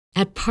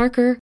At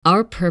Parker,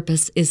 our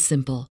purpose is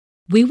simple.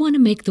 We want to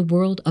make the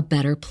world a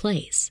better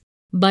place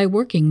by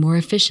working more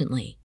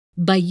efficiently,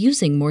 by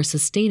using more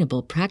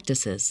sustainable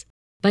practices,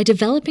 by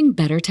developing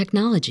better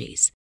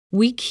technologies.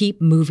 We keep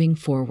moving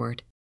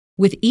forward.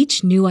 With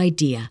each new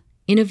idea,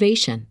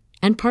 innovation,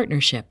 and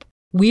partnership,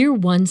 we're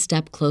one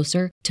step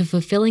closer to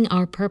fulfilling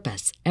our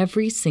purpose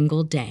every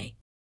single day.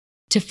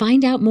 To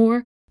find out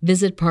more,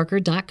 visit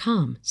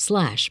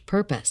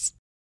parker.com/purpose.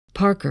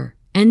 Parker,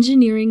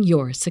 engineering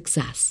your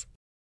success.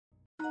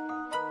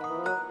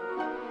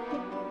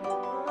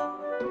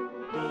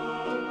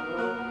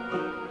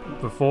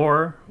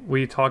 Before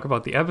we talk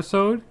about the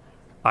episode,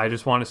 I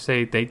just want to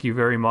say thank you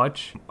very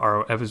much.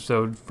 Our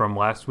episode from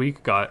last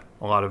week got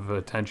a lot of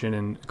attention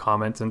and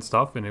comments and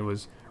stuff, and it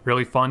was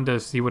really fun to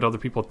see what other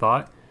people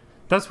thought.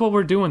 That's what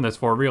we're doing this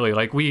for, really.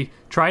 Like, we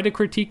try to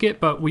critique it,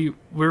 but we're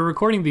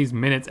recording these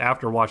minutes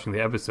after watching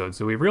the episode,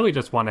 so we really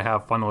just want to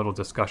have fun little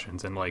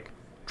discussions and, like,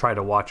 try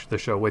to watch the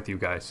show with you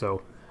guys.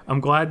 So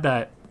I'm glad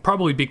that,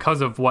 probably because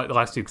of what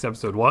last week's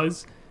episode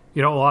was,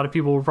 a lot of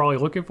people were probably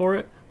looking for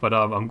it, but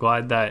I'm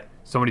glad that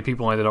so many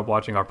people ended up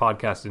watching our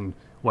podcast and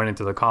went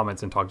into the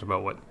comments and talked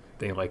about what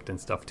they liked and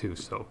stuff too.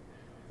 So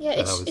yeah,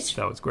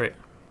 that was great.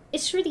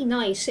 It's really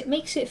nice. It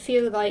makes it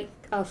feel like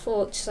our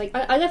thoughts. Like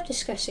I love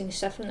discussing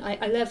stuff, and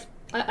I love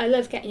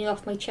getting it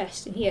off my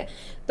chest in here.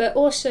 But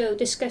also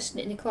discussing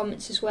it in the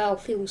comments as well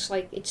feels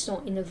like it's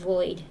not in the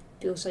void.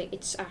 Feels like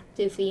it's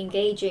actively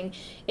engaging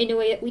in a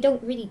way that we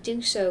don't really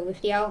do so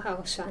with the Owl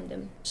House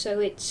fandom. So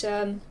it's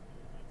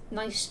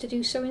nice to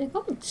do so in the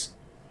comments.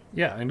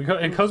 Yeah, and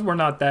because we're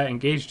not that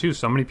engaged too,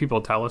 so many people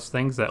tell us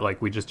things that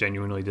like we just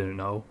genuinely didn't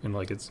know, and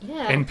like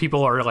and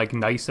people are like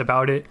nice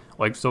about it.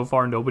 Like so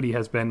far, nobody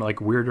has been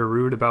like weird or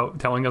rude about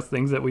telling us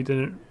things that we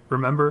didn't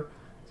remember.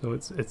 So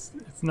it's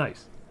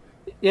nice.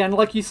 Yeah, and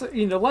like you said,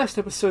 last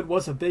episode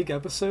was a big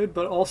episode,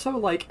 but also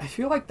like I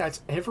feel like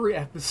that's every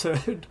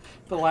episode,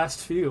 the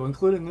last few,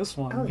 including this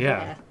one. Oh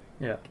yeah.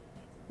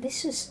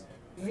 This is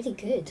really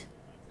good.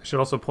 I should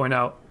also point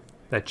out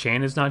that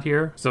Chan is not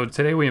here. So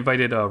today we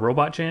invited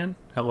Robot Chan.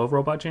 Hello,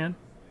 Robot Chan.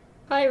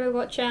 Hi,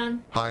 Robot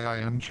Chan. Hi, I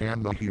am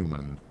Chan the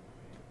human.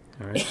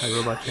 All right, hi,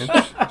 Robot Chan.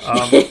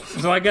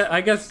 So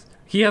I guess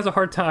he has a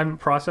hard time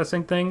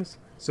processing things,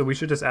 so we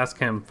should just ask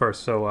him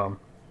first. So,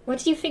 what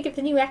did you think of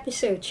the new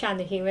episode, Chan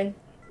the human?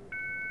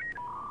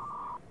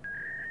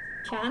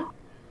 Chan?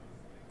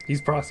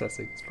 He's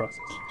processing.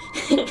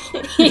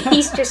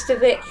 He's just a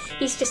bit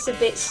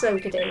slow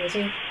today, is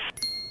he?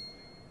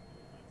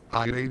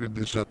 I hated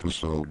this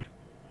episode.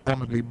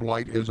 Emily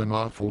Blight is an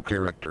awful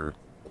character.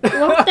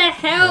 What the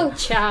hell,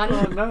 Chan?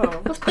 Oh no!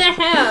 What the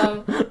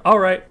hell? All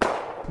right,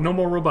 no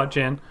more Robot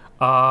Chan.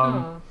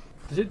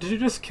 Did you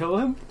just kill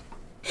him?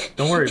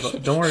 Don't worry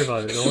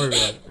about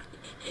it.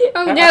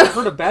 Oh no! I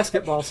heard a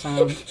basketball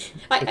sound. It's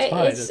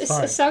fine.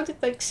 It sounded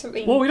like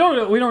something. Well, we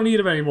don't need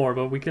him anymore,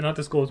 but we cannot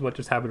disclose what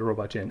just happened to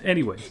Robot Chan.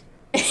 Anyways,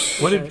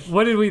 what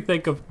did we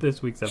think of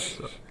this week's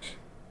episode?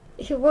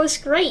 It was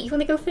great. You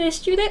want to go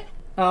first, Judith?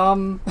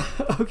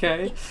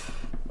 Okay.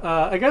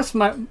 I guess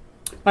my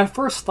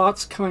first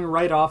thoughts coming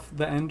right off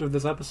the end of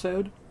this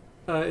episode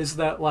is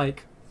that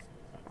like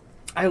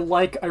I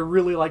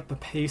really like the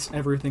pace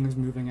everything is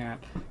moving at.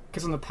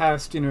 Because in the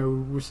past, we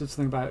were just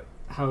thinking about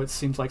how it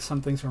seems like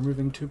some things are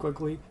moving too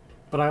quickly,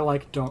 but I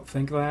don't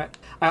think that.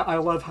 I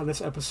love how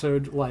this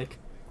episode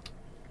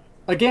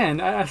again,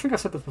 I think I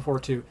said this before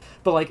too,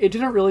 but like it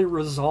didn't really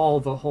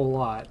resolve a whole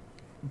lot,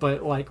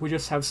 but like we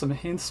just have some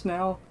hints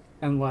now,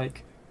 and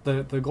like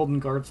the Golden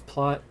Guards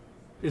plot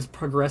is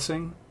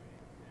progressing,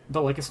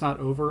 but like it's not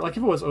over. Like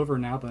if it was over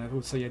now, then I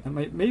would say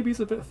that maybe it's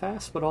a bit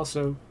fast, but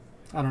also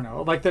I don't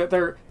know. Like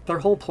their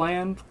whole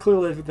plan,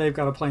 clearly they've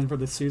got a plan for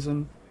this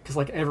season, because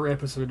like every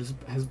episode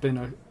has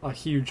been a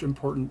huge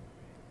important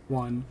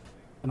one,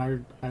 and I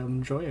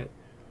enjoy it.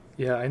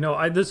 Yeah, I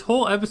know. This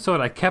whole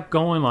episode I kept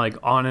going like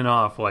on and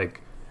off.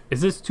 Like,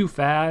 is this too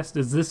fast?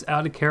 Is this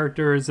out of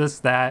character? Is this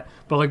that?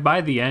 But like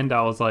by the end,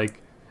 I was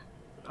like,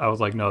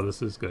 no,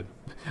 this is good.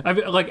 I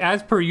mean, like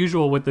as per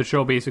usual with the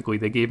show, basically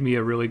they gave me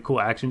a really cool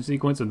action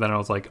sequence, and then I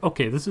was like,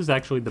 okay, this is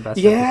actually the best.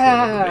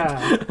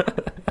 Yeah.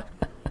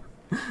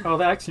 Oh,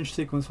 the action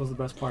sequence was the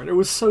best part. It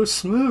was so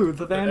smooth.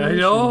 The animation. I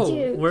know.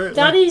 Dude,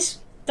 that is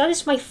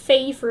my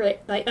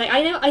favorite. Like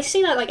I know I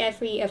say that like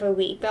every other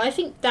week, but I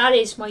think that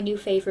is my new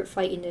favorite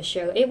fight in the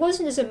show. It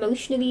wasn't as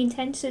emotionally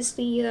intense as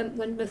the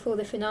one before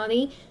the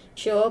finale,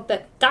 sure,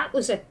 but that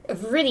was a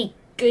really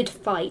good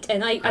fight,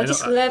 and I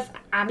just love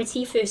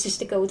Amity versus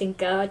the Golden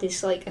Guard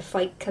is like a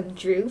fight come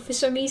true for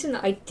some reason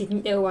that I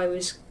didn't know I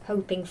was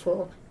hoping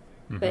for.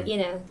 Mm-hmm. But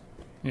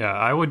yeah,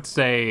 I would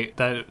say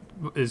that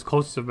is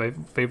close to my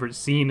favorite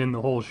scene in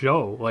the whole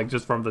show, like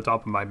just from the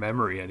top of my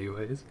memory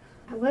anyways.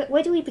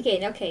 Where do we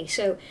begin? Okay,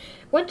 so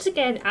once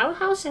again, Owl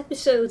House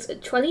episodes are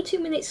 22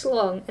 minutes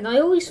long, and I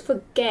always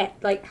forget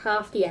like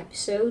half the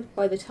episode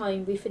by the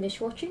time we finish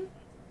watching.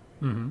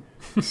 Mm-hmm.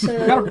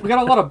 So we got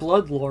a lot of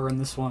blood lore in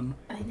this one.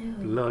 I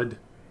know. Blood.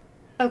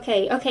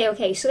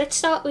 Okay. So let's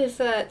start with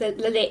the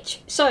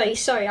Lich. Sorry.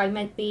 I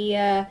meant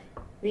the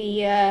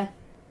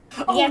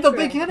Oh, The the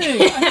Emperor.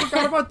 beginning! I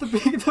forgot about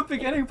the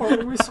beginning part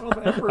when we saw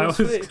the Emperor's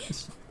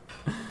face.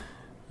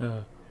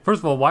 First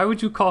of all, why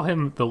would you call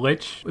him the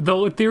Lich?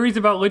 The theories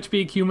about Lich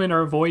being human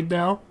are void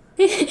now.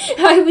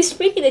 I was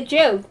making a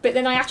joke, but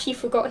then I actually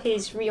forgot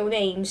his real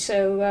name.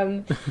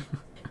 So,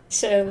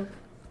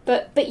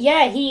 but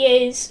yeah,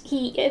 he is.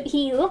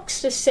 He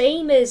looks the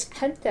same as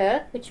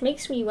Hunter, which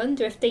makes me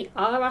wonder if they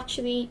are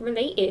actually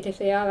related, if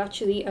they are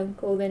actually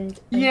uncle and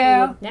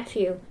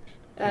nephew.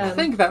 I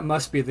think that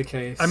must be the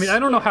case. I mean, I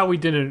don't know how we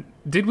didn't.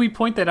 Did we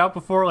point that out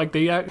before? Like,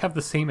 they have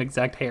the same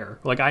exact hair.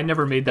 Like, I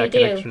never made that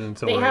connection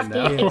until they right have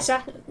now. the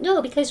exact.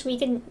 No, because we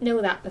didn't know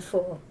that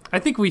before. I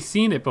think we've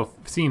seen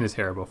his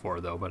hair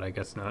before, though, but I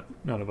guess not.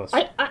 None of us.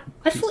 I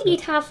thought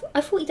he'd have.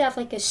 I thought he'd have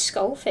like a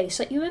skull face.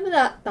 Like, you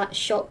remember that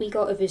shot we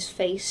got of his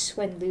face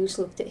when Luz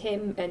looked at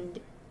him and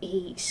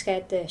he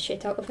scared the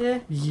shit out of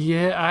her.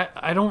 Yeah,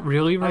 I don't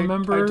really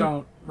remember. I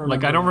don't remember.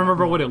 Like, I don't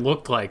remember what it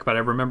looked like, but I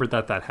remember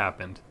that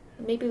happened.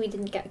 Maybe we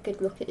didn't get a good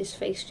look at his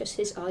face, just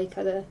his eye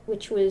colour,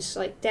 which was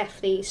like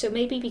deathly. So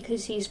maybe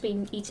because he's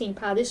been eating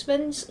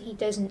talismans, he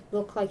doesn't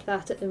look like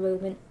that at the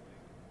moment.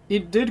 He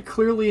did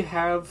clearly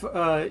have,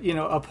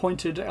 a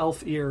pointed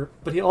elf ear,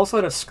 but he also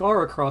had a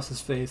scar across his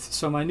face.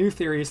 So my new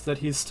theory is that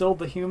he's still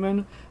the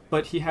human,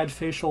 but he had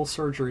facial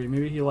surgery.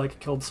 Maybe he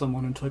killed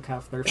someone and took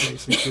half their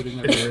face,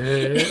 including their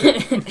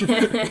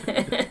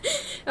ear.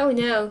 Oh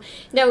no,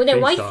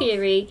 my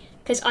theory,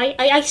 because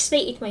I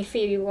stated my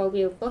theory while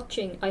we were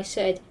watching. I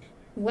said,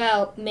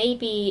 well,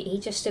 maybe he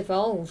just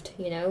evolved,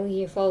 he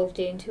evolved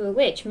into a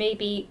witch.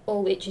 Maybe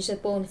all witches are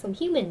born from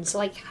humans,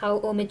 like how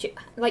all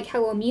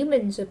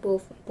humans are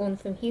born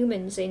from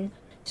humans in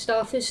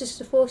Star vs.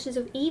 the Forces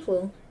of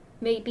Evil.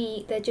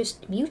 Maybe they're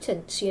just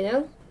mutants,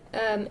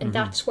 and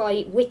that's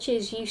why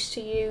witches used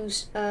to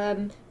use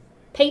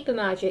paper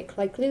magic,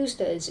 like Luz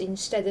does,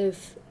 instead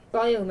of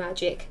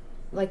biomagic,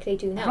 like they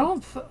do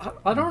now.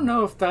 I don't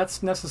know if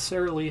that's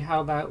necessarily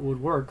how that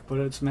would work, but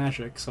it's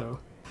magic, so...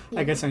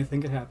 I guess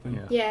anything could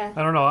happen. Yeah.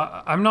 I don't know.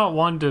 I'm not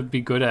one to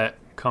be good at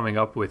coming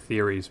up with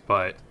theories,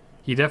 but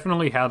he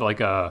definitely had like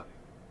a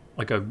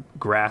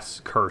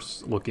grass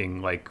curse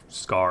looking like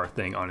scar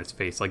thing on his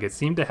face. Like, it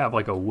seemed to have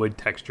like a wood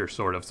texture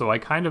sort of. So I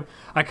kind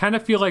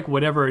of feel like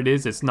whatever it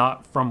is, it's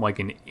not from like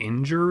an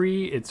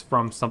injury. It's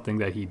from something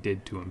that he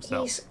did to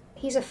himself.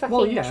 He's a fucking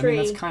tree. I mean,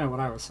 that's kind of what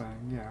I was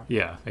saying. Yeah.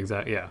 Yeah.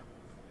 Exactly. Yeah.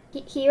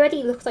 He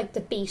already looked like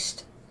the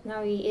Beast.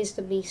 Now he is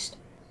the Beast.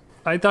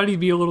 I thought he'd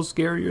be a little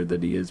scarier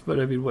than he is, but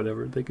I mean,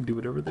 whatever. They can do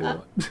whatever they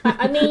want.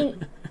 I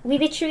mean, we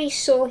literally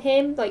saw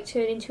him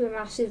turn into a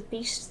massive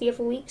beast the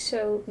other week.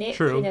 So Nick,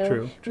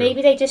 True.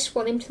 Maybe they just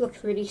want him to look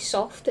really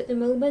soft at the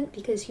moment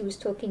because he was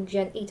talking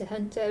gently to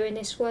Hunter in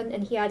this one,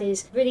 and he had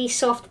his really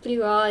soft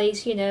blue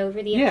eyes,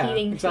 really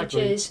appealing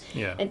features.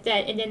 Yeah. And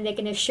then they're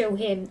going to show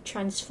him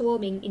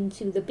transforming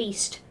into the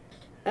beast.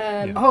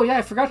 Oh yeah,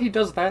 I forgot he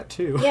does that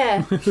too.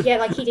 Yeah,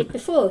 like he did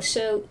before.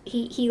 So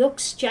he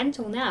looks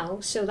gentle now,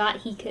 so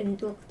that he can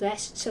look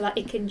less, so that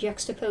it can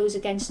juxtapose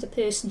against the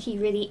person he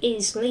really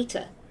is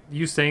later.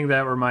 You saying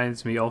that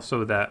reminds me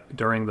also that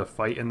during the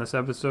fight in this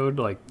episode,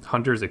 like,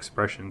 Hunter's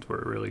expressions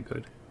were really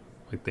good.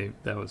 Like,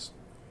 that was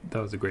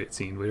a great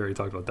scene. We already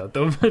talked about that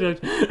though.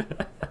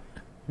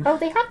 Oh,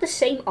 they have the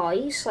same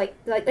eyes. Like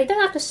they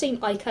don't have the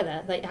same eye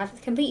color. Like, they have a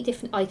completely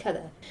different eye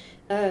color.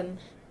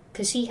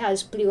 Because he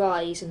has blue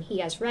eyes and he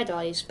has red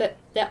eyes, but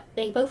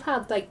they both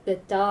have like the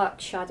dark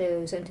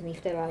shadows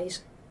underneath their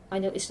eyes. I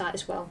noticed that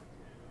as well.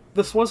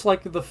 This was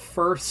like the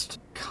first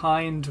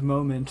kind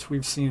moment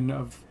we've seen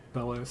of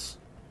Bellos.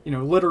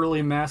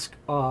 Literally mask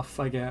off,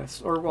 I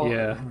guess. Or, well,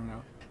 yeah. I don't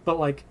know. But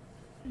like,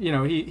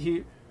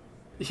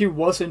 he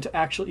wasn't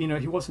actually,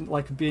 he wasn't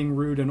like being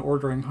rude and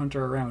ordering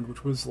Hunter around,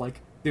 which was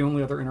like the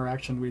only other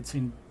interaction we'd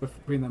seen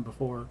between them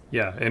before.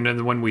 Yeah, and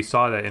then when we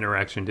saw that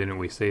interaction, didn't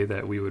we say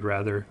that we would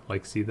rather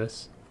see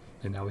this?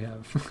 And now we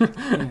have.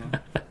 Yeah.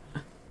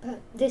 But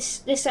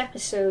this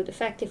episode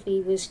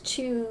effectively was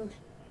two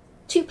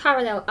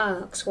parallel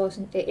arcs,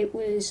 wasn't it? It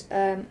was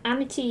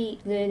Amity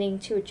learning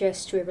to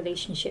adjust to a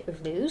relationship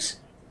with Luz,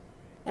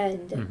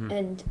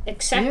 and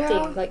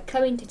accepting,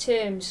 coming to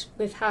terms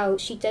with how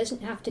she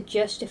doesn't have to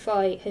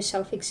justify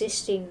herself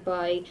existing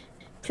by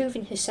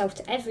proving herself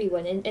to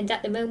everyone, and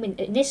at the moment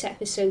in this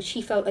episode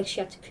she felt like she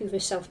had to prove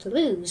herself to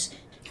Luz,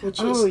 which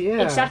is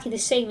exactly the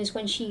same as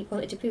when she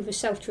wanted to prove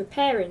herself to her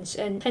parents,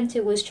 and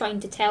Hunter was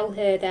trying to tell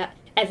her that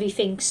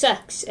everything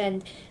sucks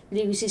and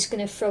Luz is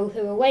going to throw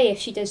her away if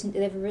she doesn't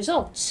deliver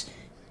results.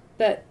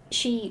 But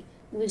she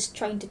was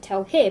trying to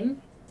tell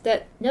him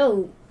that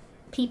no,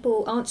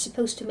 people aren't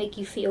supposed to make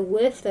you feel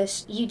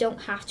worthless. You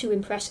don't have to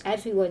impress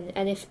everyone,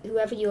 and if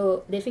whoever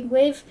you're living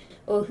with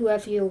or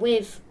whoever you're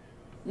with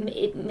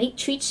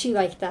treats you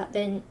like that,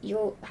 then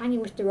you're hanging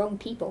with the wrong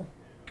people.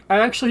 I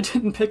actually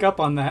didn't pick up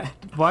on that.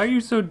 Why are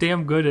you so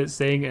damn good at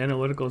saying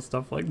analytical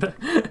stuff like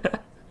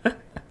that?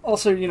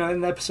 Also,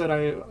 in the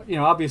episode,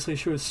 obviously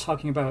she was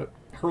talking about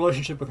her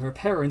relationship with her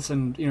parents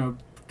and,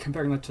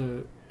 comparing that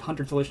to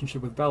Hunter's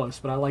relationship with Bellos,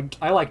 but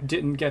I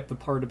didn't get the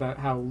part about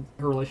how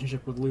her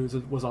relationship with Luz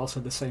was also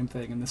the same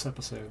thing in this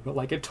episode,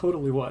 but it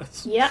totally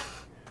was. Yeah.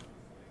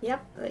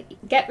 Yep,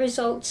 like, get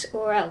results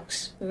or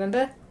else,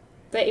 remember?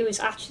 But it was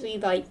actually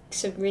like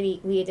some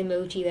really weird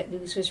emoji that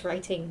Luz was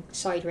writing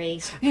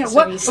sideways. Yeah,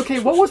 what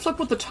was up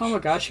with the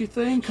Tamagotchi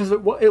thing? Because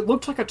it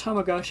looked like a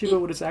Tamagotchi,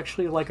 but it's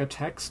actually like a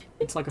text.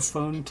 It's like a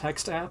phone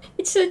text app.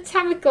 It's a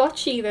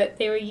Tamagotchi that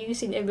they were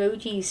using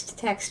emojis to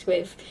text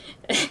with.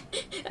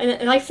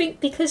 and I think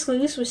because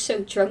Luz was so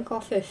drunk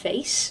off her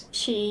face,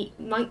 she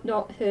might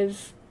not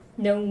have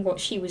known what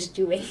she was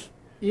doing.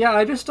 Yeah,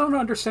 I just don't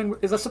understand.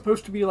 Is that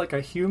supposed to be like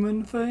a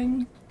human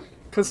thing?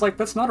 Because, like,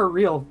 that's not a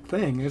real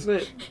thing, is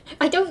it?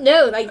 I don't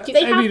know. Like, do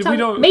they have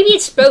maybe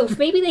it's both.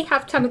 Maybe they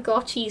have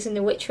Tamagotchis in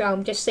the Witch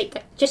Realm, just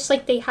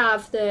like they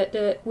have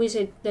the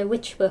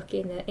Witch Book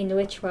in the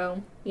Witch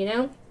Realm, you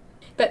know?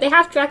 But they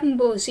have Dragon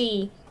Ball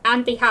Z,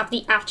 and they have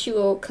the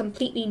actual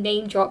completely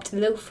name-dropped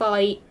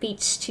lo-fi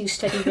beats to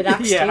study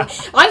relax Yeah.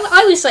 to.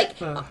 I was like,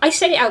 I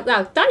said it out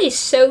loud. That is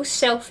so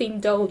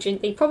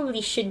self-indulgent. They probably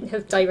shouldn't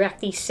have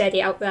directly said it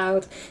out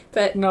loud.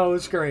 But no,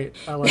 it's great.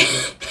 I like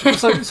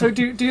it. So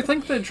do you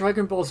think the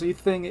Dragon Ball Z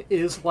thing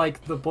is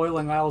like the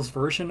Boiling Isles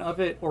version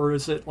of it, or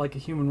is it like a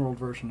Human World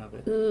version of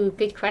it? Ooh,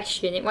 good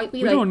question. It might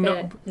be We like don't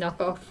the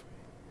knockoff.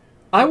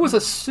 I was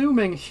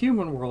assuming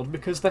Human World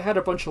because they had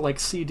a bunch of like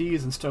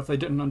CDs and stuff they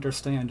didn't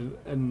understand,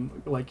 and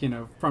like, you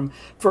know,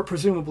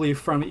 presumably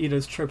from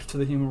Ida's trips to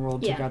the Human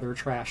World to gather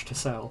trash to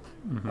sell.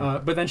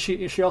 Mm-hmm. But then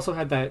she also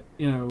had that,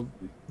 you know,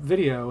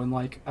 video, and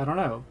like I don't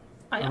know.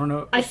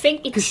 I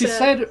think it's because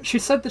she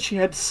said that she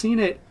had seen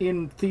it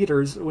in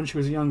theaters when she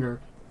was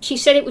younger. She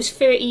said it was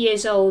 30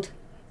 years old.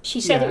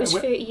 She said it was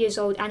 30 years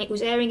old, and it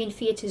was airing in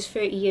theaters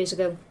 30 years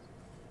ago.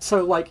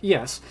 So like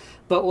yes,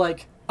 but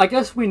like. I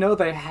guess we know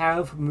they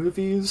have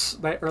movies,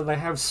 or they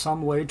have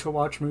some way to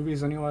watch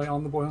movies anyway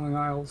on the Boiling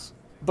Isles.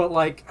 But,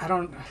 like, I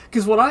don't...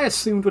 Because what I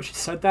assumed when she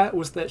said that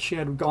was that she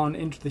had gone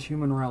into the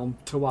human realm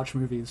to watch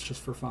movies just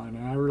for fun,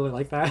 and I really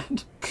like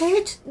that.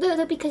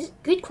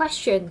 Good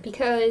question,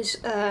 because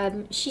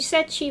she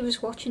said she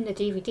was watching the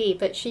DVD,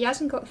 but she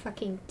hasn't got a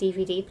fucking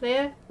DVD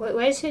player.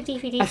 Where's her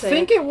DVD player? I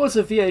think it was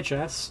a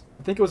VHS.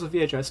 I think it was a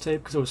VHS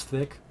tape, because it was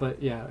thick,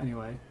 but yeah,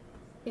 anyway.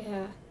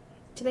 Yeah.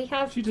 Do they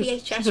have VHS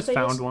players? She just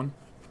found one.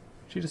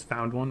 She just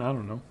found one. I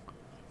don't know.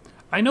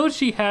 I know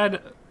she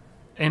had,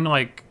 in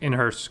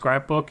her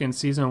scrapbook in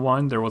season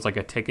 1, there was like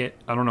a ticket.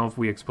 I don't know if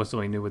we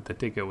explicitly knew what the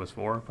ticket was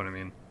for, but I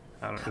mean,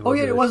 I don't know.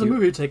 It was a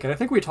movie ticket. I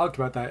think we talked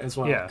about that as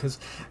well. Yeah.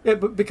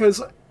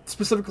 Because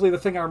specifically the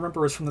thing I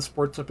remember is from the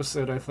sports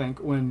episode, I think,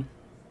 when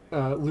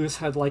Luz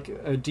had like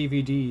a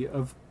DVD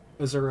of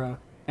Azura,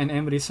 and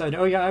Amity said,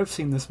 "Oh yeah, I've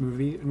seen this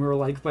movie," and we were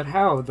like, "But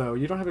how though?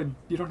 You don't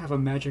have a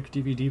magic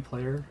DVD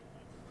player."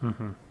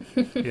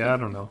 Mm-hmm. Yeah, I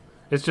don't know.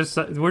 It's just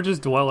we're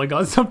just dwelling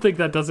on something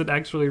that doesn't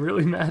actually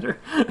really matter.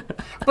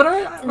 But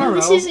I don't know.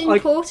 This is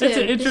important. It's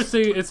an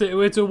interesting.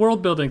 It's a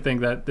world building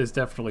thing that is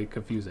definitely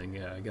confusing.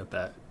 Yeah, I get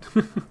that.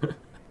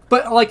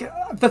 But like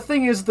the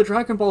thing is, the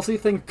Dragon Ball Z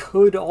thing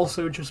could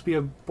also just be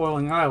a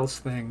Boiling Isles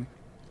thing.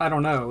 I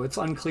don't know. It's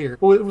unclear.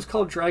 Well, it was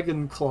called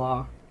Dragon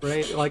Claw,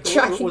 right? Like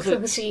Dragon Claw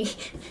Z.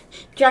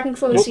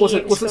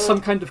 Was it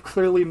some kind of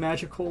clearly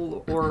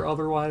magical or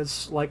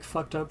otherwise like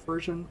fucked up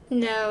version?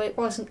 No, it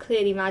wasn't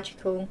clearly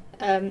magical.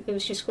 It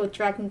was just called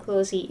Dragon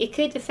Claw Z. It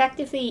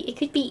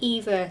could be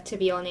either, to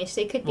be honest.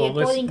 It could be a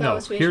Boiling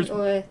Isles version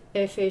or a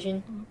Earth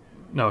version.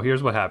 No,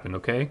 here's what happened.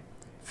 Okay.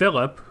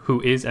 Philip,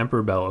 who is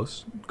Emperor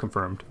Belos,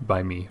 confirmed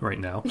by me right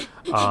now,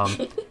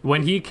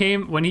 when he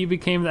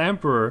became the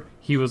emperor,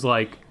 he was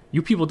like,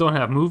 "You people don't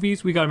have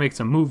movies. We got to make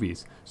some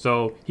movies."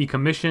 So he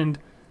commissioned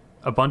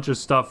a bunch of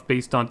stuff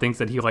based on things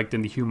that he liked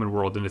in the human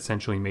world, and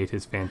essentially made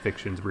his fan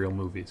fictions real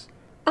movies.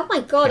 Oh my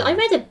god! I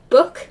read a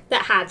book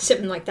that had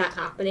something like that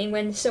happening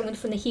when someone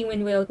from the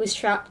human world was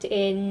trapped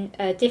in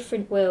a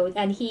different world,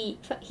 and he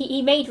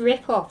made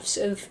rip-offs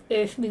of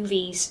Earth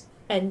movies,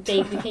 and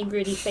they became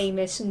really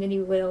famous in the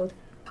new world.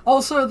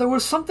 Also, there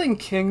was something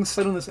King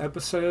said in this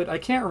episode. I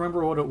can't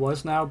remember what it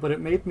was now, but it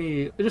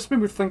just made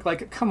me think,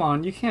 like, come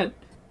on, you can't...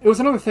 It was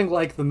another thing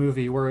like the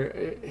movie where,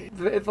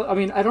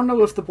 I don't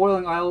know if the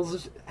Boiling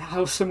Isles,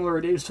 how similar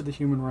it is to the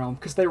human realm,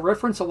 because they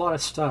reference a lot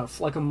of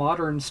stuff, like a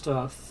modern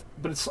stuff,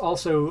 but it's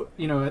also,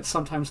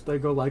 sometimes they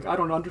go like, I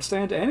don't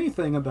understand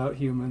anything about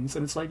humans,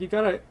 and it's like,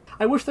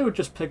 I wish they would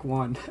just pick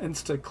one and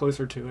stick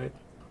closer to it.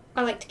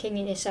 I liked King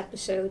in this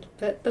episode,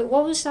 but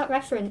what was that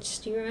reference?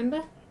 Do you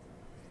remember?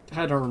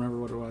 I don't remember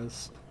what it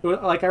was.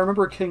 Like, I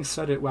remember King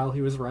said it while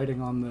he was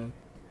writing on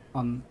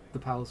the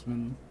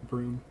Palisman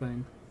broom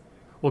thing.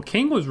 Well,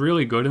 King was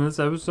really good in this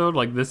episode.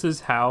 Like, this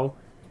is how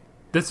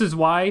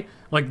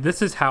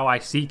I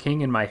see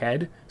King in my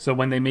head. So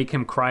when they make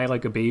him cry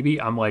like a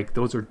baby, I'm like,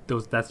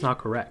 that's not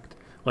correct.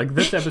 Like,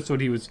 this episode,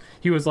 he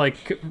was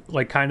like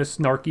kind of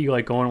snarky,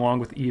 like going along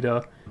with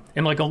Ida,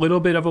 and like a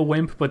little bit of a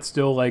wimp, but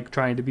still like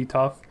trying to be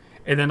tough.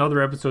 And then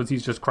other episodes,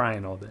 he's just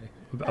crying all day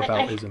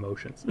about his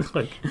emotions.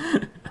 Like,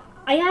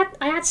 I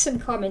had some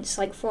comments,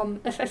 like,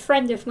 from a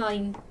friend of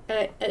mine,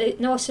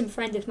 an awesome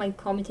friend of mine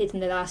commented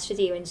in the last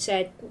video and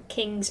said,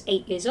 King's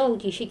 8 years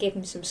old, you should give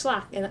him some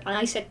slack. And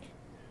I said,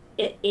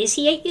 is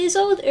he 8 years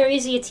old, or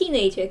is he a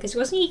teenager? Because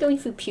wasn't he going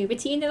through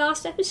puberty in the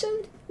last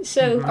episode?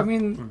 So I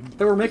mean,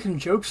 they were making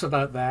jokes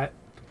about that.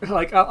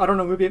 Like, I don't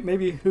know,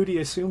 maybe Hootie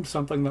assumed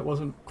something that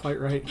wasn't quite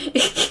right.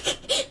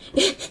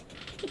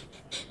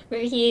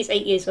 maybe he is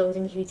 8 years old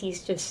and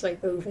Hootie's just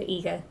like over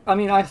eager. I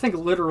mean, I think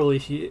literally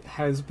he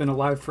has been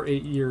alive for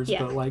 8 years,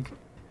 Yeah.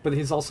 but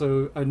he's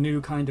also a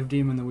new kind of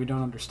demon that we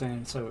don't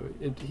understand. So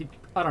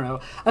I don't know.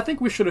 I think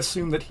we should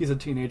assume that he's a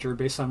teenager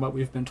based on what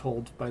we've been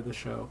told by the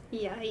show.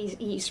 Yeah,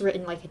 he's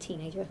written like a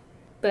teenager.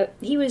 But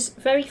he was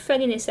very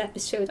fun in this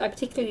episode. I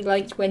particularly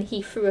liked when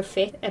he threw a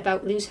fit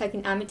about Luz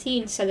hugging Amity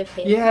instead of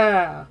him.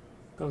 Yeah,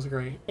 that was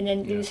great. And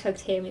then Luz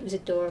hugged him. It was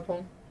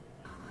adorable.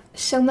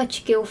 So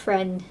much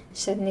girlfriend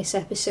said in this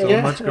episode.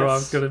 So much girl. I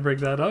was going to bring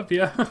that up,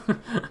 yeah.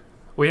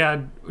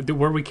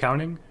 Were we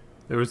counting?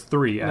 There was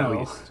 3 at No.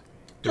 least.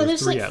 Oh, There was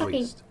there's 3 like at fucking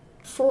least.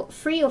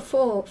 3 or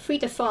 4, 3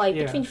 to 5,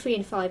 Yeah. between 3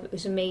 and 5, it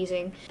was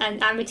amazing.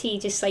 And Amity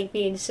just like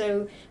being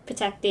so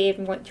protective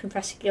and wanting to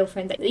impress her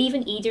girlfriend. That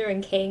even Ida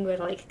and King were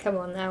like, come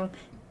on now,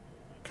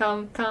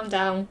 calm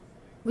down.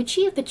 Would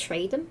she have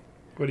betrayed them?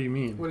 What do you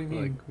mean? What do you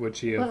mean? Like, would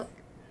she have Well,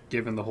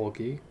 given the whole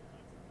key?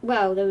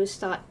 well, there was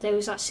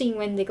that scene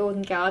when the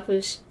Golden Guard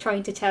was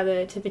trying to tell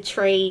her to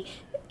betray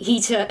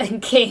Ida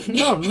and King.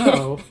 Oh,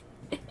 no.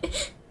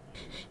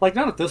 Like,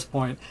 not at this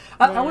point.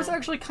 I Yeah. was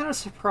actually kind of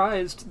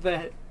surprised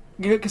that...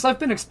 Because I've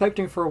been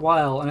expecting for a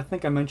while, and I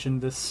think I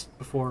mentioned this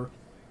before,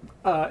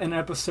 an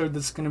episode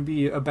that's going to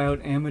be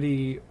about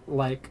Amity,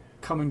 like,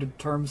 coming to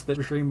terms that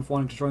her dream of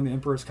wanting to join the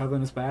Emperor's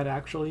Coven is bad,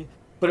 actually.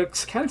 But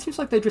it kind of seems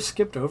like they just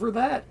skipped over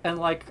that, and,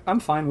 like, I'm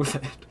fine with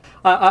it.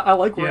 I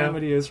like where Yeah.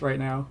 Amity is right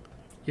now.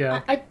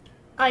 Yeah.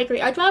 I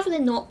agree. I'd rather there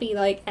not be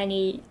like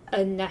any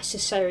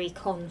unnecessary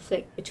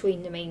conflict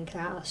between the main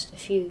cast,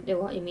 if you know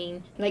what I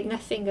mean. Like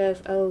nothing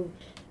of,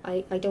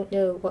 I don't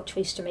know what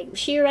choice to make.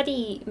 She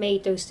already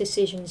made those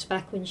decisions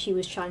back when she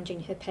was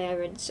challenging her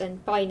parents,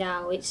 and by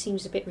now it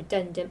seems a bit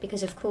redundant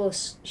because of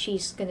course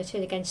she's going to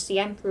turn against the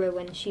Emperor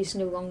when she's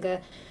no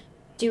longer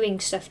doing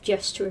stuff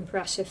just to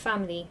impress her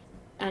family.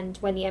 And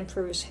when the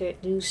Emperor has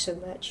hurt Luz so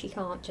much, she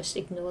can't just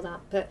ignore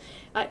that. But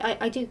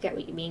I do get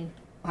what you mean.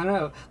 I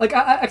know. Like,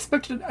 I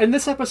expected... In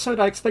this episode,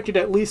 I expected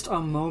at least a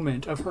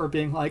moment of her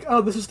being like,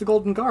 oh, this is the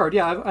Golden Guard.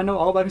 Yeah, I know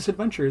all about his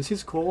adventures.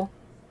 He's cool.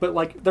 But,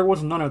 like, there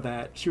was none of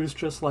that. She was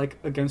just, like,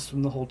 against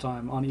him the whole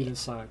time, on Ida's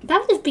side.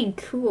 That would have been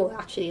cool,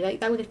 actually. Like,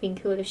 that would have been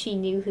cool if she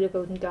knew who the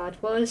Golden Guard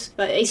was.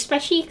 But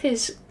especially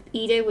because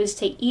Ida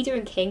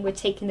and King were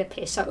taking the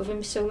piss out of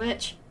him so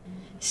much.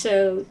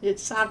 So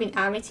it's having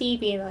Amity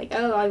being like,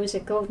 oh, I was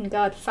a Golden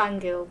Guard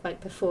fangirl, like,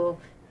 before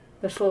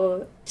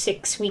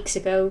 6 weeks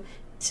ago.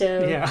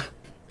 So Yeah.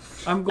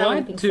 I'm That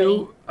would've glad been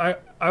to.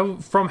 I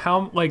from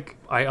how like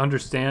I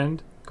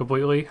understand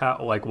completely how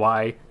like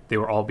why they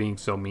were all being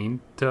so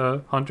mean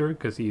to Hunter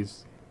because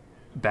he's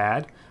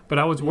bad. But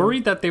I was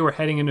worried that they were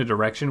heading in a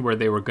direction where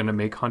they were going to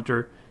make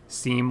Hunter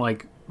seem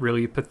like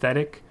really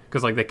pathetic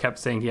because like they kept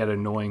saying he had an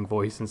annoying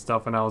voice and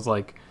stuff, and I was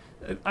like,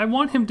 I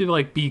want him to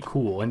like be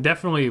cool. And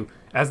definitely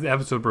as the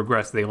episode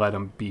progressed, they let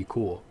him be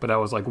cool. But I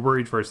was like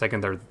worried for a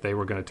second there that they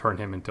were going to turn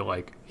him into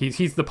like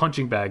he's the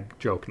punching bag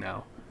joke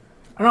now.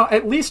 I don't know,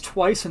 at least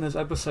twice in this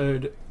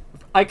episode,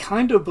 I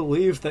kind of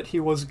believed that he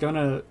was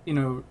gonna,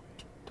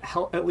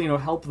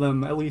 help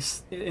them, at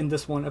least in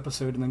this one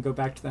episode, and then go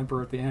back to the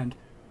Emperor at the end.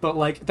 But,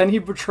 like, then he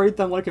betrayed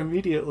them, like,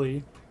 immediately.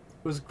 It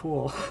was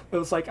cool. It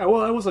was like, I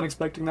wasn't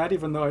expecting that,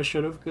 even though I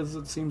should have, because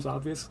it seems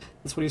obvious.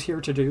 That's what he's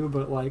here to do,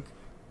 but, like,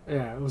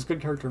 yeah, it was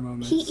good character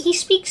moments. he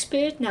speaks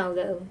bird now,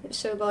 though.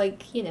 So,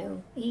 like,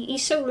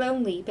 he's so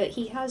lonely, but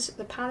he has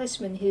the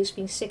palisman who's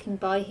been sticking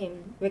by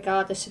him,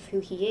 regardless of who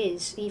he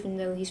is, even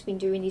though he's been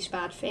doing these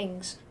bad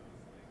things.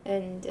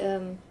 And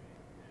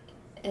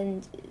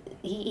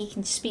he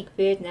can speak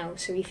bird now,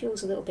 so he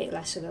feels a little bit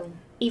less alone.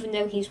 Even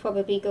though he's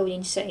probably going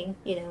insane,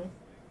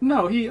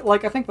 No, I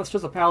think that's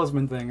just a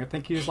palisman thing. I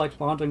think he's, like,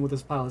 bonding with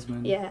his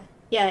palisman. Yeah,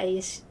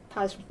 he's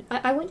palisman.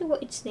 I wonder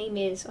what its name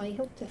is. I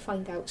hope to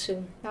find out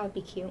soon. That would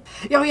be cute.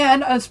 Oh, yeah,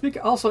 and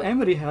also,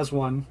 Amity has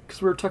one, because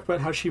we were talking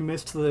about how she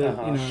missed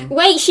the,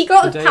 Wait, she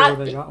got The a day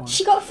where they got one.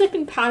 she got a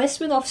flipping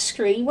palisman off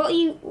screen. What?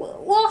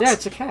 Yeah,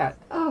 it's a cat.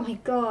 Oh my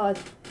god.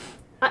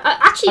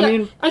 Actually, I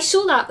mean- I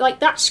saw that, like,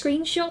 that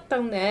screenshot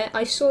down there,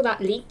 I saw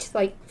that leaked,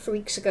 like, 3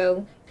 weeks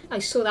ago. I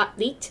saw that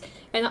leaked,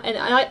 and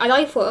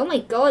I thought, oh my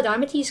god,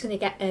 Amity's gonna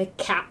get a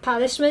cat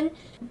palisman,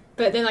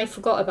 but then I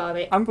forgot about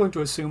it. I'm going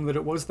to assume that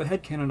it was the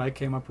headcanon I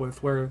came up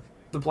with, where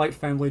the Blight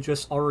family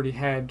just already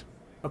had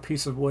a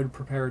piece of wood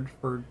prepared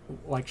for,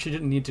 like, she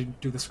didn't need to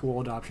do the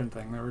school adoption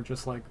thing. They were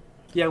just like,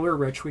 yeah, we're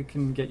rich, we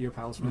can get you a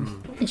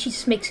palisman. And she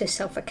just makes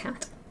herself a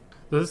cat.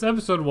 This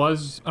episode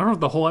was, I don't know if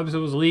the whole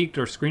episode was leaked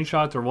or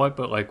screenshots or what,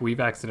 but like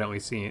we've accidentally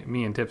seen,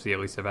 me and Tipsy at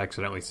least have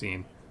accidentally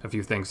seen a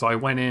few things. So I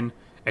went in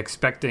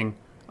expecting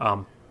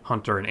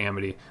Hunter and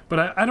Amity.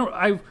 But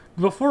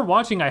before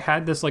watching, I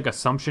had this like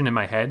assumption in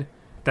my head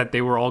that they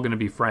were all going to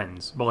be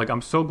friends. But like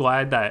I'm so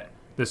glad that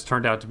this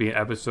turned out to be an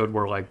episode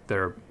where like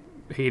they're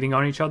hating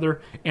on each other.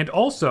 And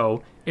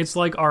also, it's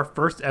like our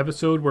first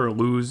episode where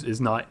Luz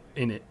is not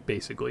in it,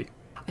 basically.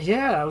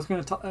 Yeah, I was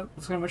gonna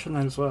mention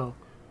that as well.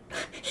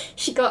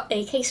 She got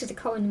a case of the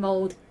common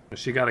mold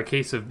She got a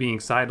case of being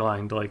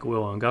sidelined like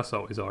Will and Gus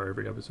always are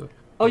every episode.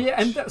 Oh yeah,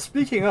 and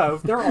speaking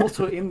of, they're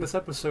also in this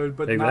episode,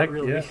 but not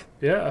really.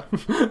 Yeah.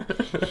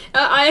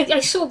 I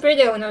saw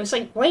Widow and I was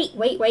like, wait.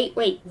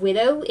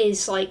 Widow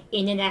is like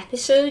in an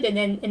episode, and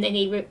then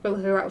they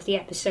wrote her out of the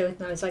episode,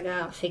 and I was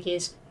like,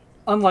 figures.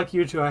 Unlike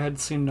you two, I had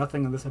seen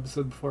nothing of this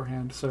episode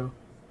beforehand, so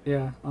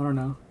yeah, I don't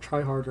know.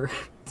 Try harder.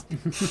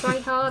 Try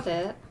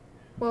harder.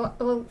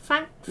 Well,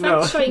 thanks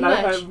very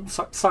much. I'm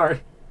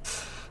sorry.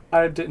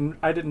 I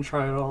didn't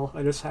try at all.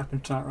 I just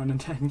happened to not run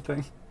into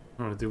anything.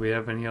 Do we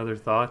have any other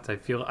thoughts? I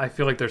feel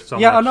like there's so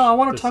much. Yeah, no, I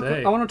want to to talk.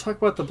 say. I want to talk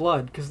about the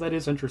blood because that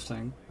is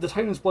interesting. The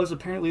Titan's blood is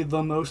apparently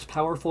the most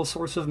powerful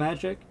source of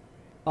magic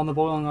on the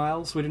Boiling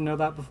Isles. We didn't know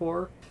that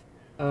before.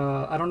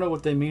 I don't know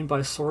what they mean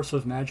by source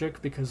of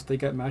magic because they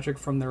get magic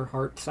from their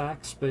heart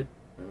sacs, but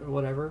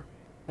whatever.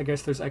 I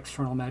guess there's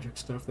external magic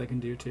stuff they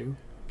can do too.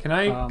 Can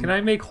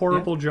I make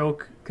horrible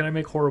joke? Can I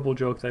make horrible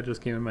joke that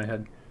just came in my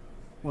head?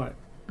 What?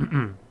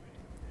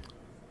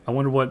 I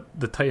wonder what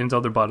the Titan's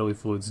other bodily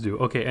fluids do.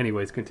 Okay,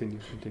 anyways, continue.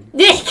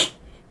 Nick!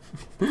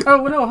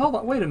 Oh no, hold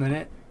on, wait a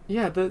minute.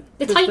 Yeah, the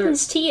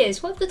Titan's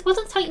tears. What do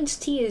the Titan's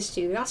tears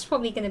do? That's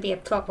probably going to be a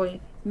plot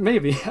point.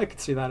 Maybe I could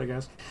see that, I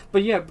guess.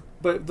 But yeah,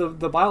 but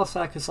the bile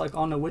sac is like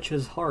on a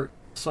witch's heart,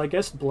 so I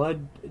guess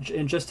blood,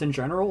 just in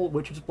general,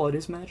 witch's blood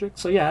is magic.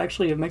 So yeah,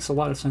 actually, it makes a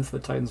lot of sense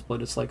that Titan's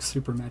blood is like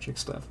super magic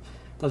stuff.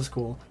 That's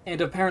cool. And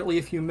apparently,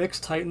 if you mix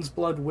Titan's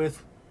blood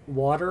with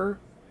water,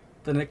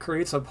 then it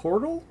creates a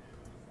portal.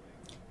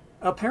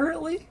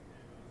 Apparently.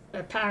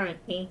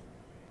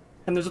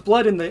 And there's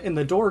blood in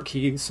the door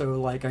key, so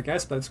like I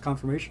guess that's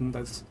confirmation.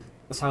 That's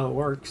how it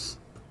works.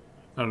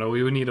 I don't know.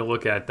 We would need to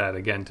look at that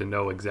again to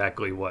know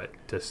exactly what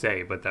to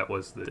say, but that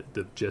was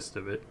the gist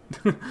of it.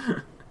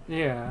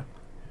 Yeah.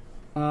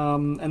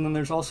 And then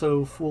there's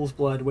also Fool's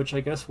Blood, which I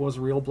guess was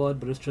real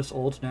blood, but it's just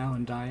old now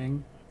and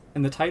dying.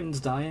 And the Titan's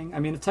dying. I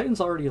mean, the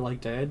Titan's already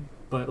like dead,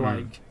 but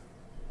like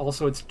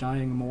also it's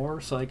dying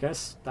more. So I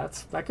guess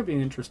that could be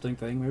an interesting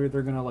thing. Maybe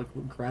they're gonna like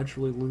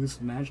gradually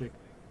lose magic.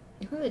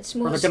 It's Or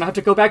more. they're gonna have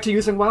to go back to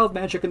using wild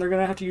magic, and they're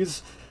gonna have to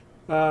use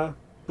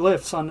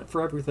glyphs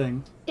for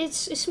everything.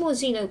 It's more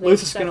Xeno-based.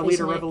 Luce is gonna lead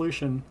a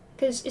revolution.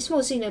 Because it's more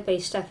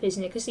Xeno-based stuff,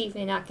 isn't it? Because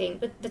even in that game,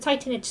 the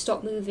Titan had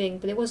stopped moving,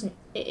 but it wasn't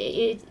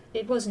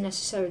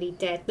necessarily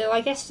dead. Though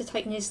I guess the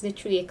Titan is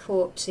literally a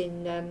corpse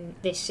in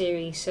this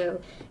series,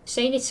 so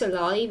saying it's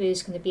alive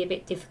is going to be a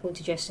bit difficult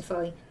to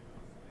justify.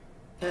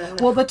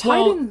 Well, the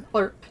Titan,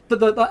 or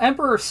the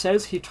Emperor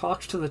says he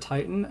talks to the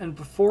Titan, and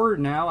before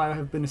now I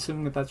have been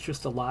assuming that that's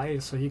just a lie,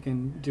 so he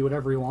can do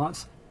whatever he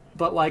wants.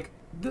 But like,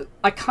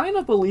 I kind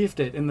of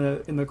believed it in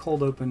the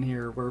cold open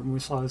here, where we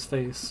saw his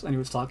face and he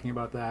was talking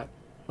about that.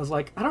 I was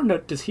like, I don't know,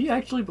 does he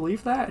actually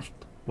believe that?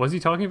 Was he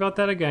talking about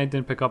that again? I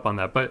didn't pick up on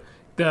that. But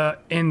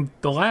in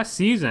the last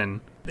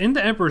season, in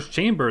the Emperor's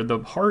chamber, the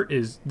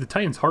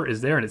Titan's heart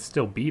is there and it's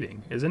still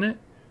beating, isn't it?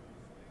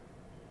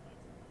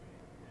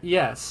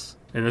 Yes.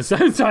 And the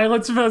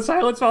silence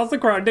falls the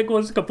crowd. Nick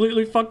was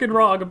completely fucking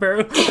wrong,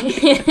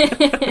 apparently.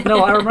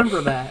 No, I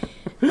remember that.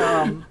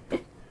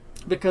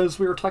 Because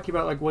we were talking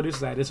about, like, what is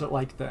that? Is it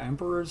like the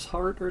Emperor's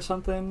heart or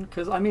something?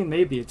 Because, I mean,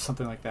 maybe it's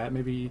something like that.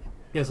 Maybe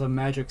he has a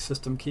magic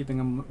system keeping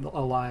him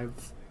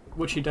alive,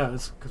 which he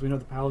does, because we know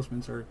the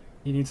talismans are.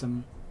 He needs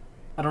them.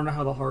 I don't know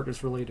how the heart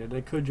is related.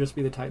 It could just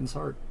be the Titan's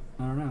heart.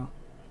 I don't know.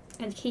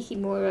 And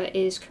Kikimora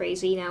is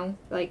crazy now.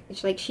 Like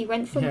she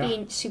went from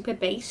being super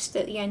based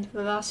at the end of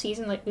the last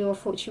season, like we all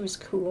thought she was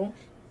cool,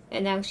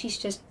 and now she's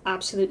just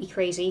absolutely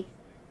crazy.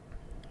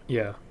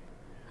 Yeah.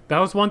 That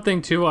was one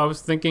thing, too. I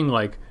was thinking,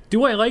 like,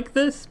 do I like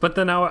this? But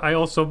then I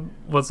also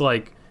was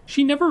like,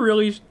 she never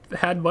really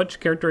had much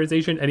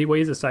characterization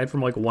anyways, aside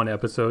from, like, one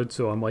episode.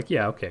 So I'm like,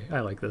 yeah, okay, I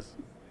like this.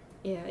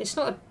 Yeah, it's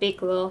not a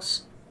big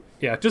loss.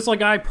 Yeah, just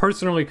like I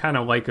personally kind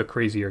of like a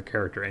crazier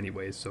character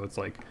anyways. So it's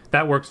like,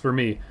 that works for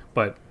me.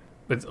 But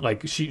it's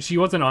like, she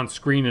wasn't on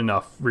screen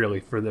enough, really,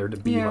 for there to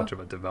be much of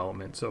a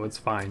development. So it's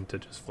fine to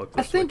just flip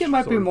the I think switch, it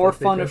might be sort of more like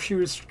they fun did. if she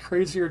was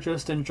crazier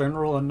just in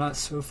general and not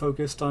so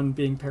focused on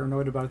being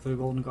paranoid about the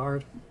Golden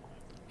Guard.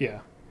 Yeah.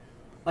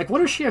 Like,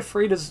 what is she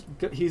afraid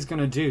he's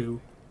gonna do?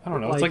 I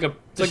don't know. It's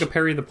like a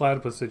Perry the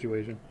Platypus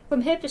situation.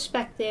 From her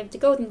perspective, the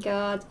Golden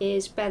Guard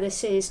is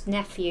Bellis's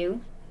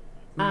nephew,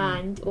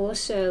 and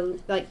also,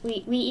 like,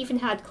 we even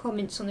had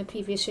comments on the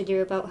previous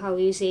video about how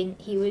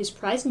he was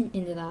present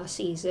in the last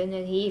season,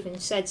 and he even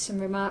said some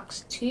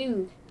remarks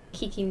to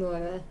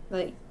Kikimora,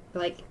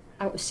 like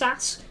out of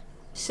sass.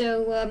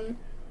 So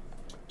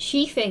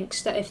she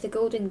thinks that if the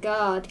Golden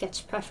Guard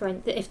gets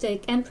if the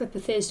Emperor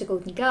prefers the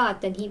Golden Guard,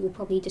 then he will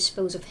probably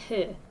dispose of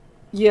her.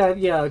 Yeah,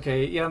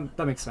 okay, yeah,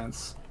 that makes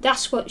sense.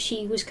 That's what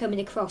she was coming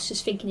across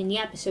as thinking in the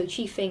episode.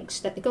 She thinks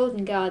that the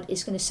Golden Guard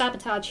is going to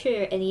sabotage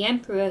her, and the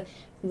Emperor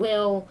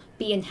will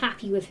be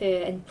unhappy with her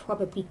and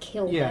probably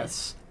kill her.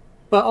 Yes.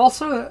 But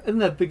also, in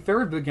the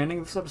very beginning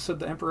of this episode,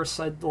 the Emperor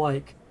said,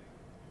 like,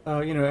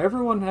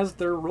 everyone has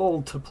their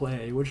role to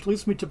play, which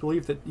leads me to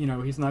believe that,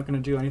 he's not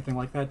going to do anything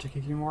like that to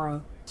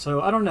Kikimora.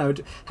 So, I don't know.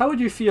 How would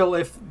you feel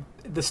if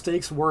the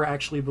stakes were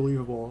actually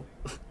believable?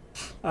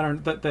 I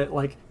don't know, that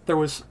like, there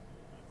was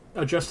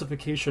a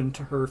justification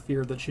to her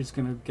fear that she's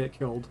going to get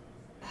killed.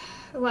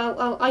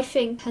 Well, I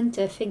think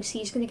Hunter thinks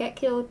he's going to get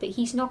killed, but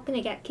he's not going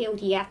to get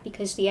killed yet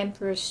because the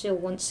Emperor still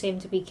wants him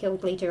to be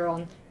killed later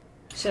on.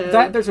 So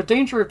There's a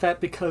danger of that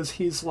because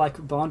he's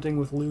like bonding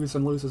with Luz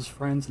and Luz's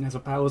friends and has a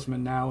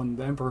palisman now, and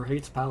the Emperor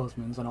hates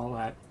palismans and all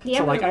that. The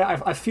So like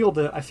Emperor- I feel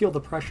the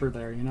pressure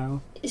there, you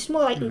know. it's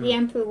more likely the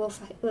Emperor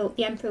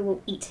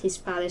will eat his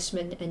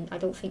palisman, and I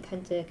don't think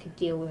Hunter could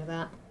deal with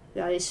that.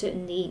 That is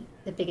certainly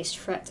the biggest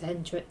threat to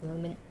Hunter at the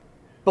moment.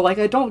 But like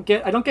I don't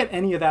get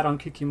any of that on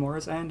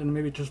Kikimora's end, and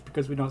maybe just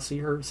because we don't see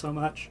her so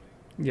much.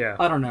 Yeah.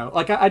 I don't know.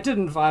 Like I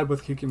didn't vibe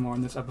with Kikimora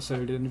in this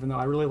episode, and even though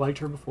I really liked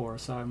her before,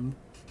 so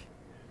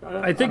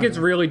I think don't it's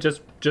know. really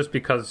just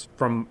because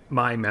from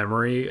my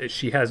memory,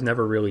 she has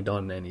never really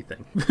done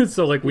anything.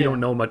 So like we Yeah. don't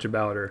know much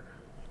about her.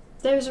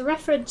 There's a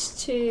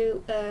reference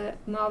to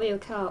Mario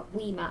Kart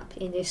Wii Map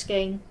in this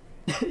game.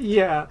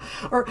 Yeah.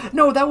 Or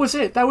no, that was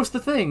it. That was the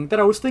thing that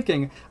I was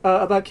thinking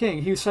about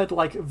King. He said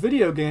like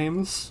video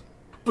games,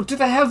 but do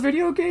they have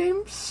video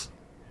games?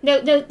 No,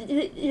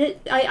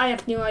 I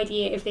have no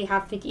idea if they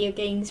have video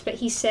games, but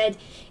he said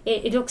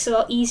it looks a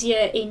lot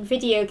easier in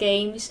video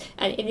games,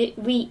 and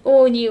we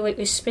all knew it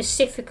was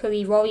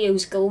specifically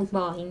Wario's gold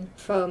mine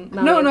from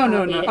Mario No.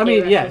 Kart I they're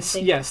mean, yes.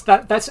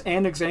 referencing. That's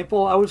an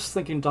example. I was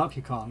thinking Donkey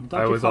Kong.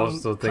 I was Kong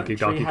also thinking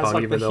Country Donkey has, Kong,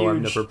 like, even the though I've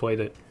huge- never played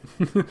it.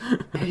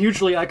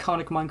 hugely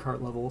iconic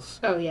minecart levels.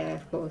 Oh yeah,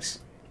 of course.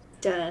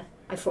 Duh.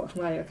 I thought of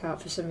Mario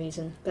Kart for some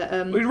reason, but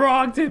You're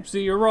wrong,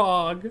 Tipsy. You're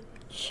wrong.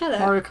 shut up.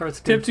 Mario Kart's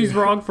good Tipsy's too.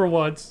 wrong for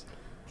once.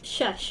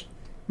 Shush.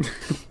 I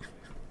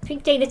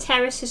think Dana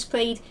Terrace has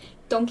played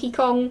Donkey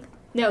Kong.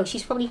 No,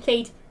 she's probably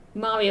played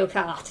Mario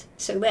Kart.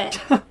 So there.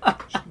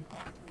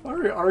 Why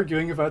are we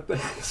arguing about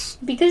this?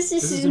 Because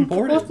this This is is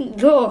important.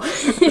 important lore.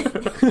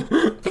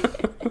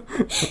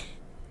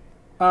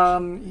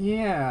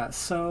 Yeah,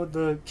 so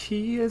the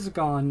key is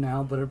gone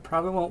now, but it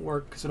probably won't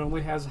work because it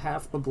only has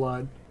half the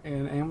blood,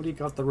 and Amity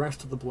got the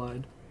rest of the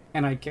blood.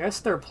 And I guess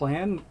their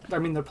plan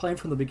from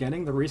the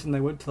beginning, the reason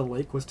they went to the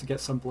lake was to get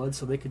some blood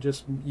so they could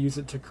just use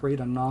it to create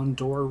a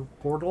non-door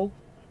portal.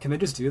 Can they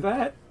just do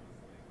that?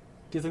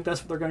 Do you think that's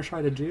what they're going to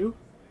try to do?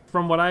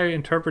 From what I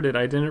interpreted,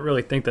 I didn't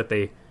really think that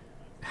they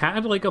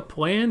had like a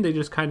plan. They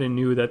just kind of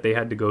knew that they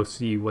had to go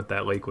see what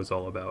that lake was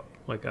all about.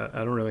 Like I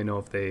don't really know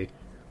if they.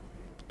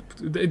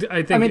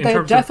 I think. I mean, in they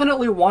terms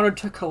definitely wanted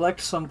to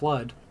collect some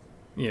blood.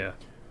 yeah.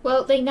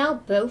 Well, they now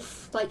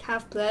both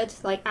have blood.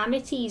 Like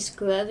Amity's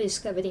glove is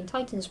covered in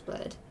Titan's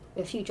blood,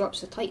 a few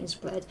drops of Titan's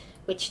blood,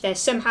 which they're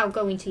somehow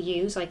going to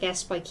use, I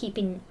guess, by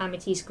keeping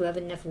Amity's glove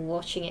and never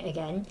washing it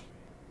again.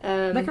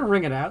 They can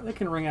wring it out. They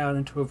can wring it out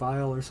into a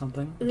vial or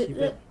something. and keep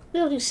it.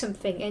 They'll do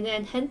something, and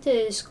then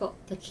Hunter's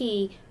got the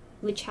key,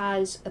 which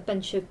has a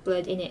bunch of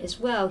blood in it as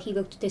well. He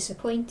looked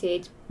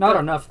disappointed. Not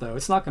but- enough though.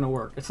 It's not going to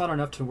work. It's not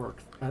enough to work.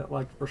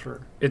 Like for sure.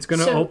 It's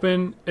gonna So-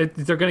 open.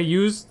 They're gonna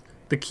use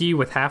the key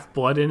with half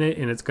blood in it,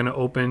 and it's gonna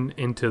open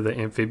into the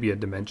amphibia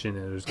dimension,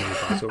 and there's gonna be a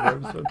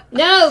crossover episode.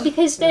 No,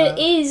 because there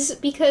Yeah. is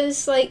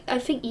because like I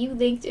think you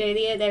linked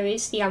earlier, there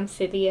is the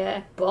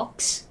amphibia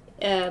box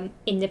in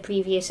the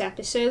previous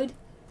episode.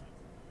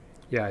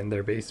 Yeah, in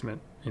their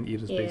basement, in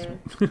Ida's Yeah.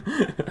 basement.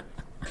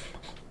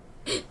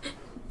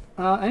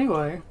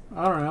 Anyway,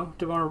 I don't know.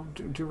 Do you want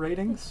to do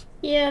ratings?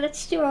 Yeah,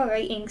 let's do our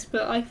ratings,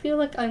 but I feel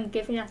like I'm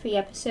giving every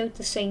episode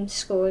the same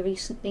score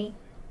recently.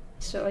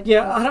 So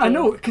Yeah, I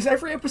know, because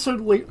every episode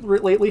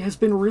lately has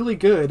been really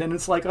good, and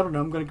it's like, I don't know,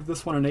 I'm going to give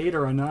this one an 8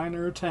 or a 9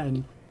 or a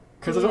 10.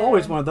 Because there's Yeah.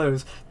 always one of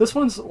those. This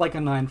one's like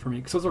a 9 for me,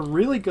 because it was a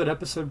really good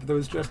episode, but there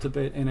was just a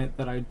bit in it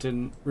that I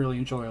didn't really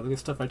enjoy. Like the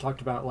stuff I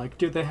talked about, like,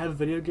 do they have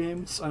video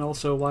games? And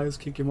also, why is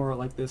Kikimora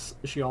like this?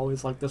 Is she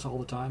always like this all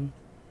the time?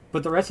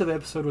 But the rest of the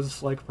episode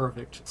was, like,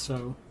 perfect,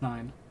 so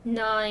 9.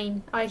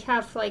 9. I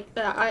have like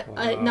that.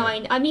 Wow.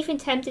 9. I'm even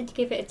tempted to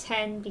give it a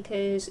 10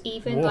 because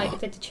even Whoa. like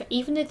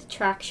even the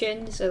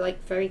detractions are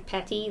like very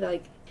petty.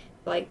 Like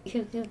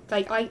who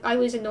like I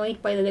was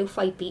annoyed by the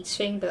lo-fi beats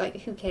thing, but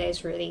like who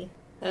cares really?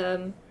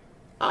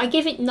 I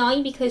give it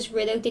 9 because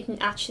Riddle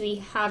didn't actually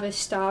have a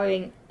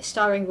starring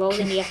role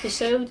in the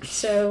episode,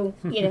 so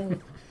you know.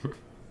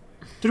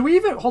 Did we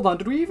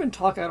even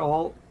talk at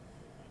all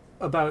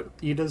about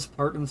Ida's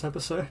part in this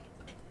episode?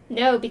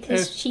 No,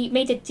 because she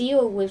made a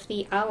deal with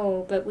the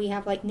owl, but we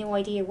have like no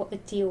idea what the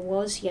deal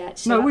was yet.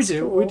 So No, we that's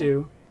do. cool. We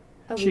do.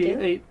 Oh,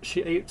 we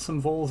She do? ate some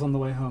voles on the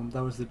way home.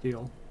 That was the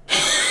deal.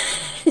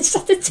 Is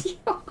that the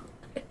deal?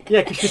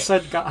 Yeah, because she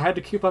said I had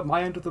to keep up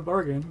my end of the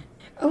bargain.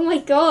 Oh my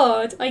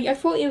god! I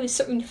thought it was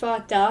something far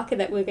darker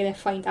that we're gonna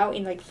find out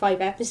in like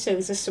 5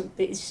 episodes or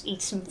something. Just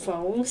eat some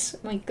voles.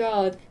 Oh my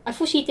god! I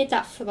thought she did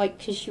that for like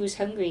because she was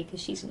hungry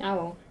because she's an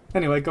owl.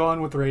 Anyway, go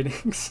on with the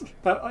ratings.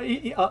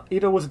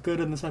 Ida was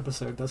good in this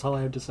episode. That's all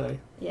I have to say.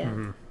 Yeah.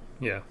 Mm-hmm.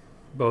 Yeah,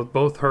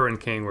 both her and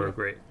King were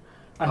great.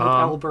 I hope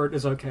Albert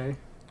is okay.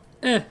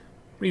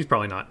 He's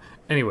probably not.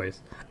 Anyways,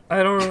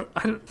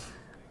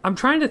 I'm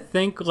trying to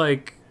think,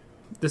 like,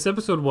 this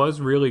episode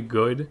was really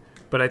good,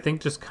 but I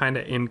think just kind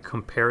of in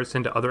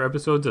comparison to other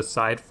episodes,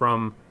 aside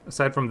from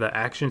the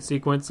action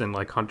sequence and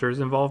like Hunter's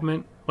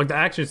involvement, like the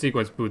action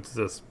sequence boosts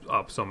us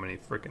up so many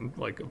freaking,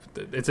 like,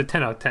 it's a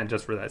 10 out of 10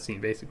 just for that scene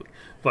basically.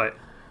 But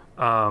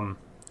I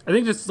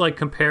think just like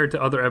compared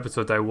to other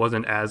episodes, I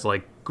wasn't as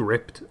like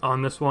gripped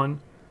on this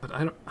one. But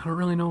I don't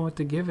really know what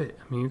to give it.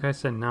 I mean, you guys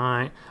said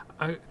 9.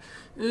 I'm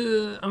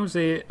gonna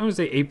say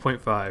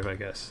 8.5, I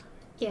guess.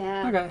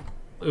 Yeah. Okay.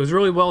 It was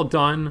really well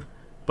done,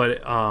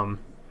 but I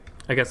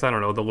guess, I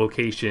don't know, the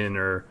location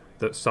or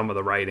some of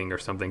the writing or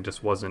something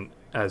just wasn't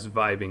as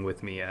vibing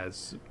with me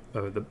as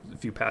the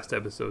few past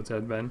episodes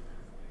had been.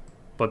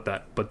 But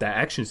that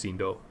action scene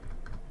though.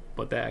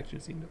 Okay.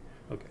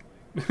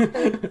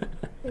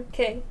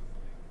 Okay.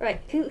 Right.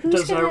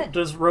 Who's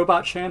Does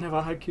Robot Chan have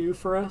a haiku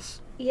for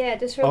us? Yeah,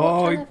 does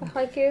Robot Chan have a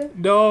haiku?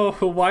 No,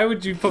 why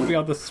would you put me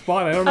on the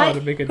spot? I don't know how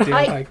to make a damn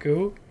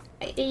haiku.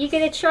 Are you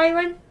gonna try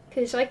one?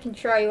 Because I can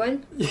try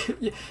one.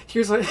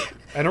 Here's a.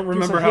 I don't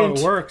remember how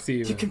it works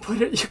even. You can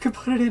put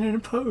it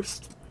in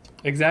post.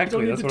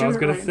 Exactly. That's what I was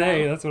gonna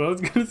say. That's what I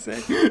was gonna say.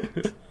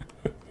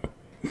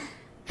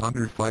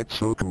 Thunder fight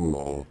so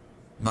cool.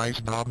 Nice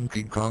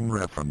Donkey Kong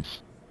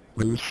reference.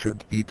 Lose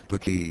should beat the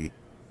key.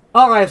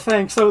 Alright,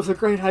 thanks. That was a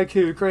great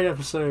haiku. Great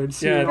episode.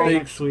 See you all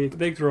next week.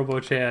 Thanks,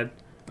 Robo-Chan.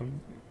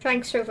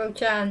 Thanks,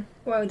 Robo-Chan.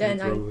 Well done.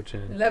 Thanks,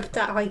 Robo-Chan. I loved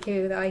that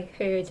haiku that I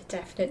heard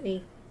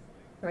definitely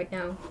right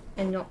now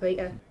and not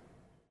later.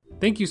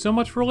 Thank you so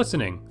much for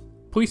listening.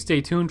 Please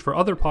stay tuned for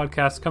other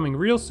podcasts coming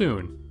real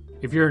soon.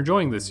 If you're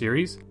enjoying this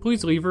series,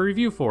 please leave a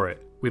review for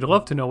it. We'd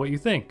love to know what you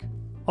think.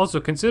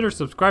 Also, consider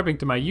subscribing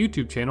to my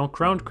YouTube channel,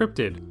 Crowned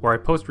Cryptid, where I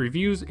post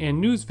reviews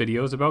and news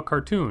videos about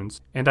cartoons,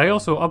 and I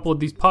also upload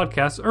these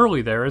podcasts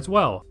early there as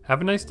well.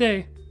 Have a nice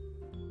day.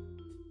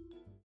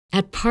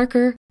 At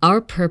Parker,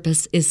 our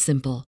purpose is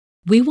simple.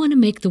 We want to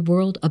make the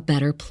world a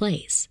better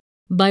place.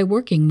 By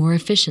working more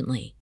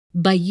efficiently,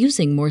 by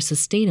using more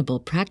sustainable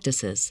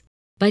practices,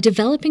 by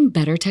developing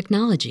better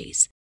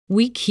technologies,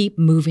 we keep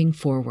moving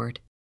forward.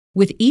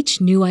 With each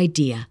new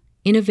idea,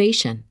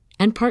 innovation,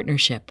 and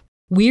partnership,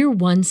 we're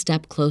one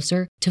step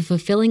closer to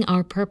fulfilling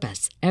our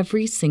purpose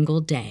every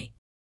single day.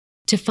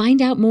 To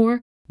find out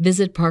more,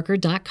 visit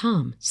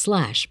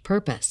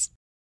parker.com/purpose.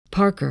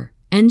 Parker,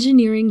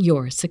 engineering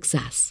your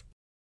success.